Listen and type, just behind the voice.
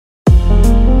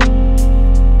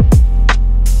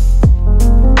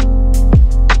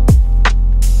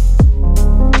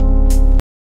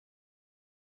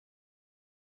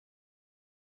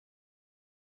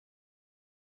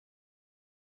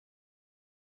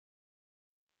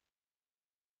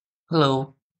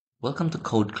Hello, welcome to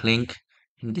Code Clink.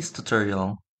 In this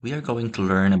tutorial, we are going to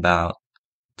learn about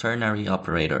ternary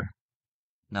operator.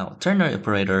 Now, ternary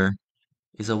operator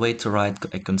is a way to write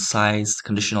a concise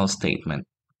conditional statement.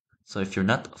 So if you're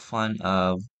not fond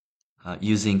of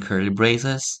using curly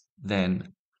braces,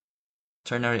 then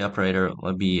ternary operator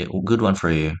will be a good one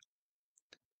for you.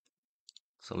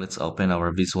 So let's open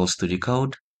our Visual Studio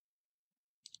Code.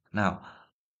 Now,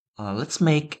 let's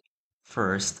make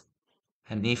first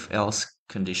an if-else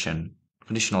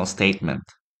conditional statement.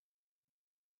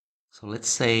 So let's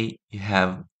say you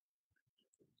have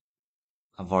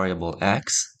a variable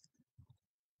x.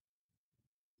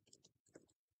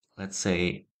 Let's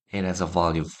say it has a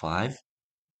value of 5,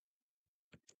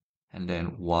 and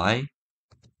then y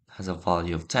has a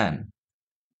value of 10.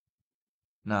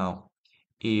 Now,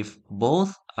 if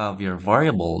both of your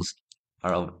variables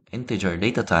are of integer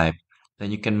data type,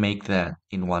 then you can make that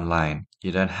in one line.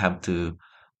 You don't have to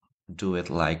do it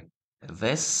like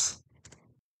this.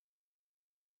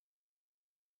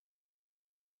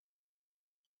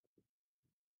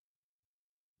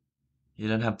 You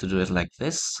don't have to do it like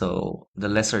this. So the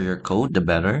lesser your code, the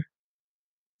better.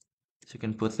 So you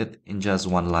can put it in just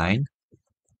one line.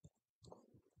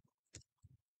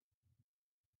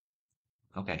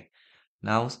 Okay,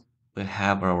 now we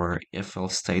have our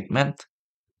if-else statement.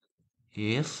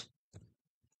 If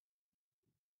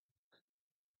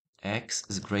x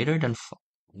is greater than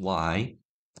y,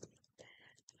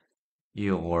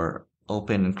 your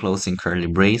open and closing curly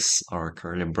brace or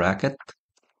curly bracket.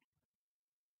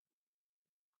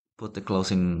 Put the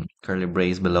closing curly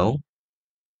brace below.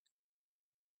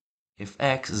 If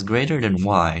x is greater than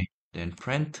y, then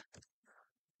print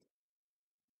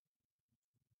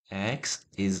x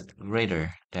is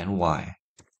greater than y.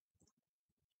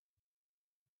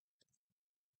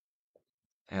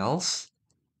 Else,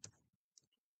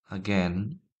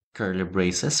 again, curly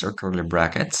braces or curly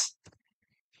brackets.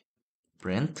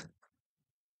 Print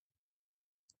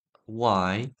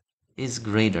y is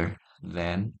greater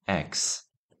than x.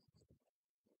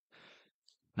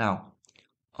 Now,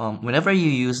 whenever you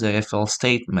use the if else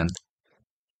statement,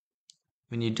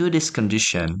 when you do this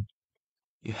condition,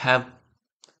 you have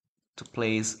to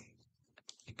place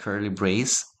a curly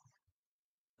brace,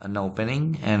 an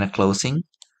opening, and a closing.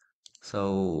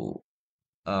 So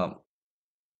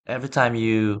every time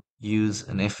you use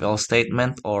an if else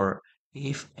statement or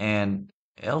if and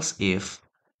else if,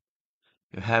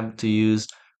 you have to use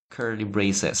curly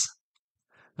braces.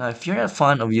 Now, if you're not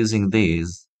fond of using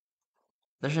these,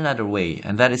 there's another way,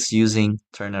 and that is using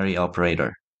ternary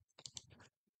operator.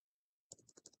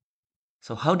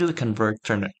 So how do we convert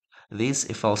this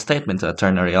if else statement to a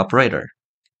ternary operator?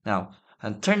 Now,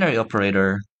 a ternary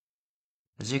operator,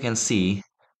 as you can see,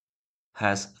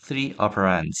 has three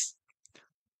operands.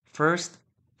 First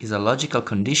is a logical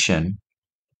condition,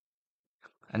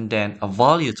 and then a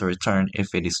value to return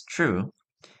if it is true,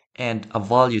 and a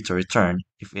value to return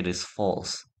if it is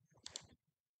false.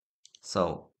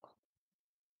 So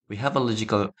we have a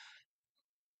logical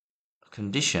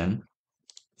condition,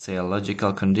 say a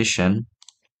logical condition,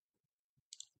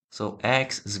 so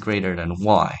x is greater than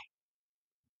y.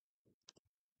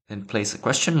 Then place a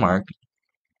question mark.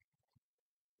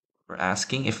 We're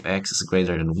asking if x is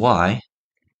greater than y.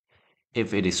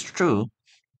 If it is true,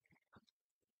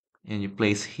 and you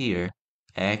place here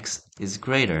x is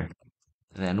greater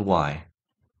than y.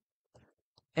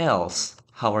 Else,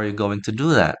 how are you going to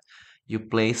do that? You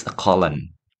place a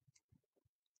colon.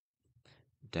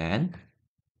 Then,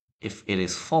 if it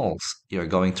is false, you're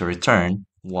going to return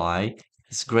y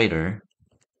is greater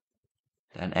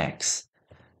than x.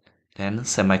 Then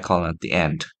semicolon at the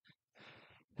end.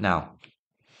 Now,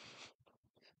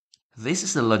 this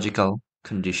is the logical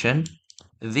condition.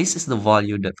 This is the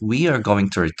value that we are going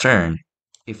to return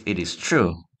if it is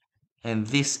true. And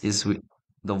this is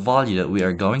the value that we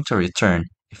are going to return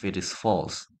if it is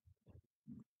false.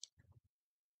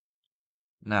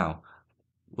 Now,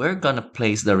 we're going to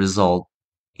place the result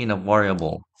in a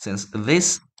variable. Since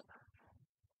these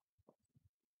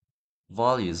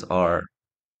values are,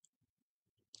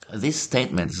 this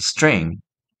statement is a string,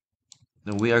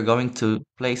 then we are going to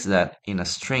place that in a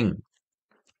string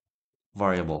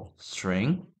variable.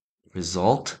 String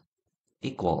result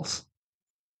equals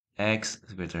x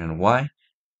is greater than y.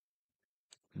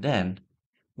 Then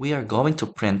we are going to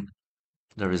print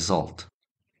the result.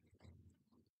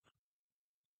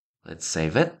 Let's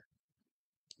save it.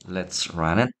 Let's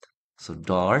run it. So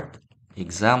dart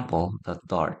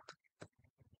example.dart.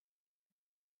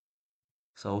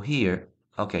 So here,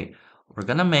 okay, we're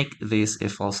gonna make this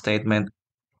if else statement.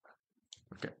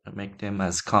 We're gonna make them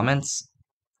as comments.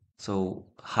 So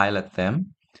highlight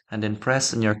them and then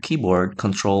press on your keyboard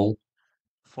Control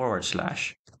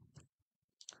 /.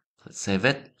 Let's save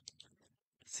it,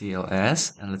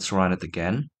 CLS, and let's run it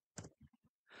again.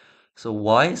 So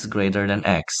y is greater than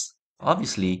x.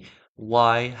 Obviously,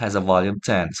 y has a value of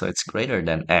 10, so it's greater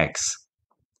than x.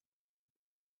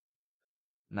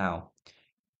 Now,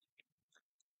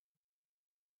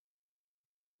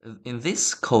 in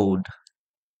this code,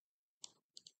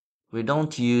 we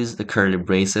don't use the curly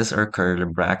braces or curly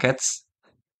brackets.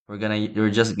 You're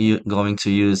just going to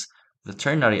use the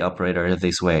ternary operator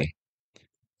this way.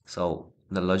 So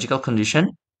the logical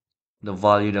condition, the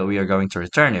value that we are going to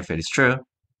return if it is true,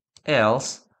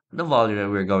 else the value that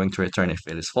we're going to return if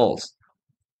it is false.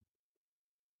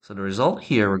 So the result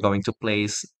here, we're going to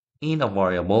place in a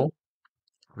variable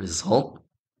result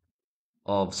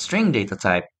of string data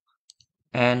type,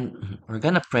 and we're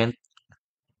going to print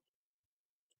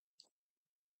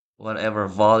whatever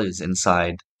values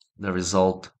inside the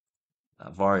result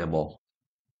variable.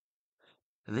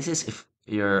 This is if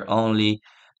you're only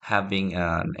having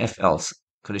an if else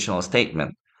conditional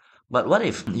statement. But what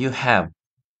if you have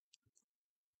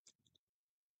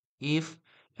if,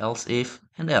 else if,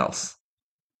 and else?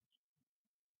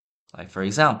 Like for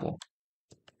example,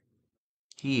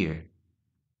 here,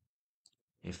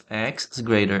 if x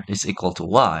is equal to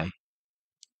y,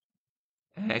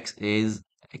 x is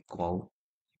equal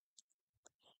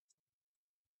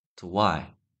to y.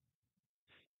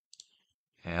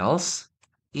 Else,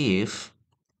 if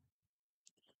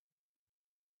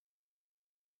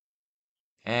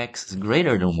x is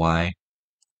greater than y,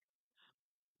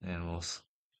 then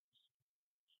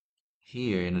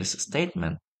here in this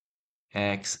statement,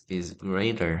 x is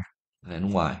greater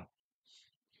than y.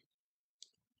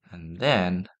 And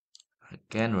then,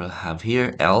 again, we'll have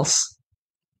here else.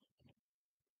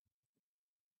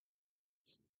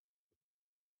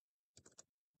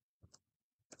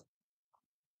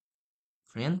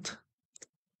 Print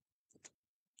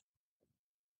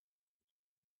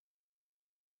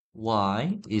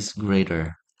y is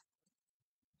greater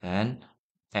than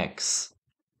x.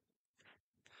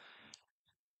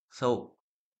 So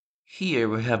here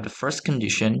we have the first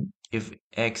condition. If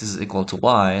x is equal to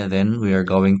y, then we are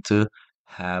going to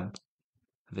have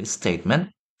this statement,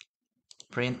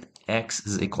 print x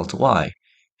is equal to y.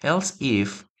 Else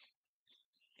if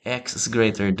x is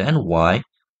greater than y,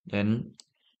 then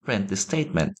print the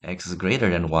statement x is greater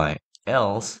than y.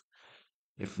 Else,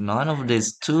 if none of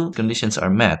these two conditions are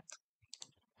met,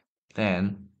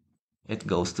 then it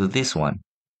goes to this one,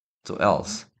 to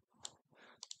else.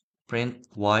 Print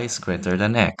y is greater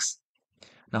than x.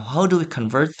 Now, how do we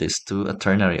convert this to a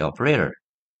ternary operator?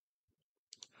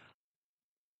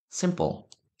 Simple.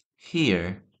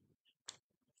 Here,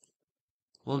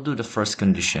 we'll do the first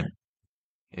condition.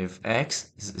 If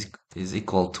x is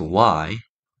equal to y,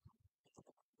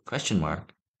 question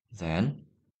mark, then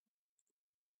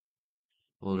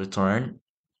we'll return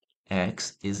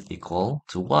x is equal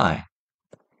to y.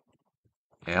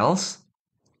 Else,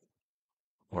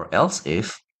 or else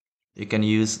if, you can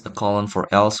use the colon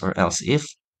for else or else if,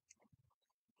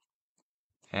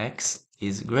 x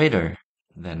is greater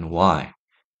than y.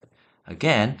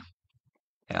 Again,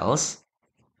 else,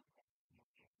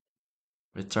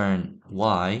 return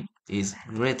y is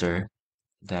greater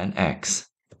than x.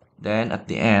 Then at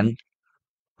the end,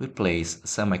 we place a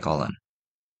semicolon.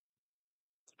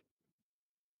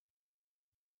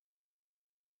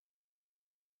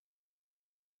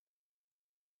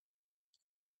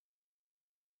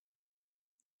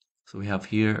 So we have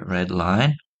here red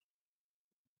line.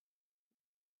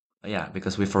 Yeah,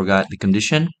 because we forgot the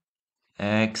condition.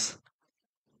 X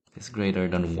is greater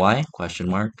than y, question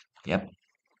mark. Yep.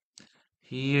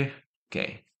 Here,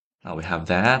 okay. Now we have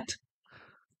that.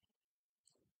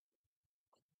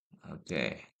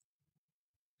 Okay.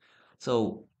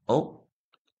 So, oh,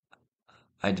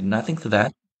 I did nothing to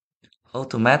that.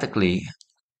 Automatically,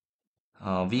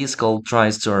 VS Code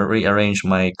tries to rearrange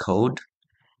my code.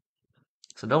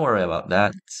 So don't worry about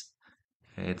that.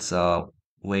 It's a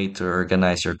way to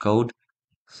organize your code.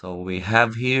 So we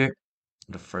have here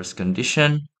the first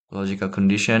condition, logical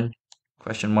condition,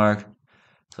 question mark.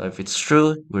 So if it's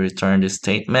true, we return this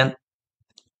statement.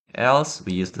 Else,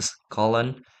 we use this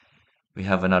colon. We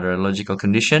have another logical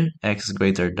condition, x is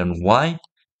greater than y,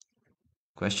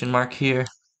 question mark here.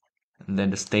 And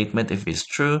then the statement if it's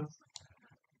true.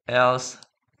 Else,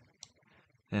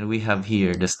 and we have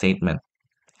here the statement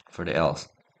for the else.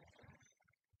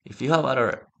 If you have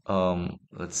other,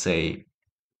 let's say,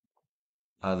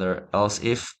 other else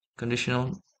if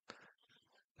conditional,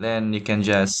 then you can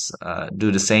just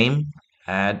do the same,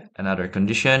 add another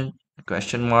condition,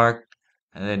 question mark,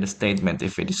 and then the statement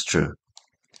if it is true.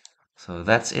 So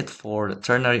that's it for the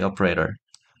ternary operator.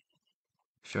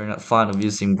 If you're not fond of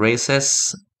using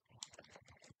braces,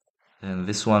 then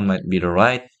this one might be the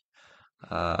right.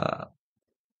 Uh,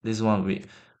 this one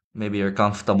maybe you're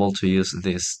comfortable to use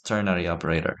this ternary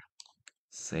operator.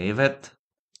 Save it,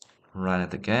 run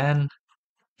it again.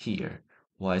 Here,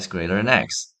 y is greater than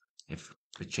x. If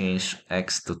we change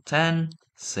x to 10,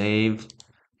 save,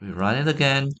 we run it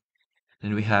again,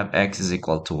 then we have x is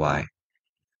equal to y.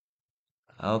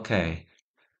 Okay,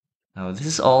 now this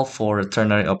is all for the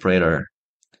ternary operator.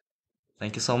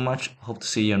 Thank you so much. Hope to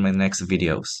see you in my next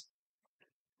videos.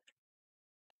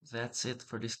 That's it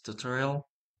for this tutorial.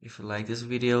 If you like this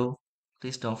video,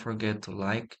 please don't forget to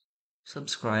like,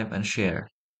 subscribe, and share.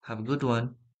 Have a good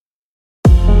one.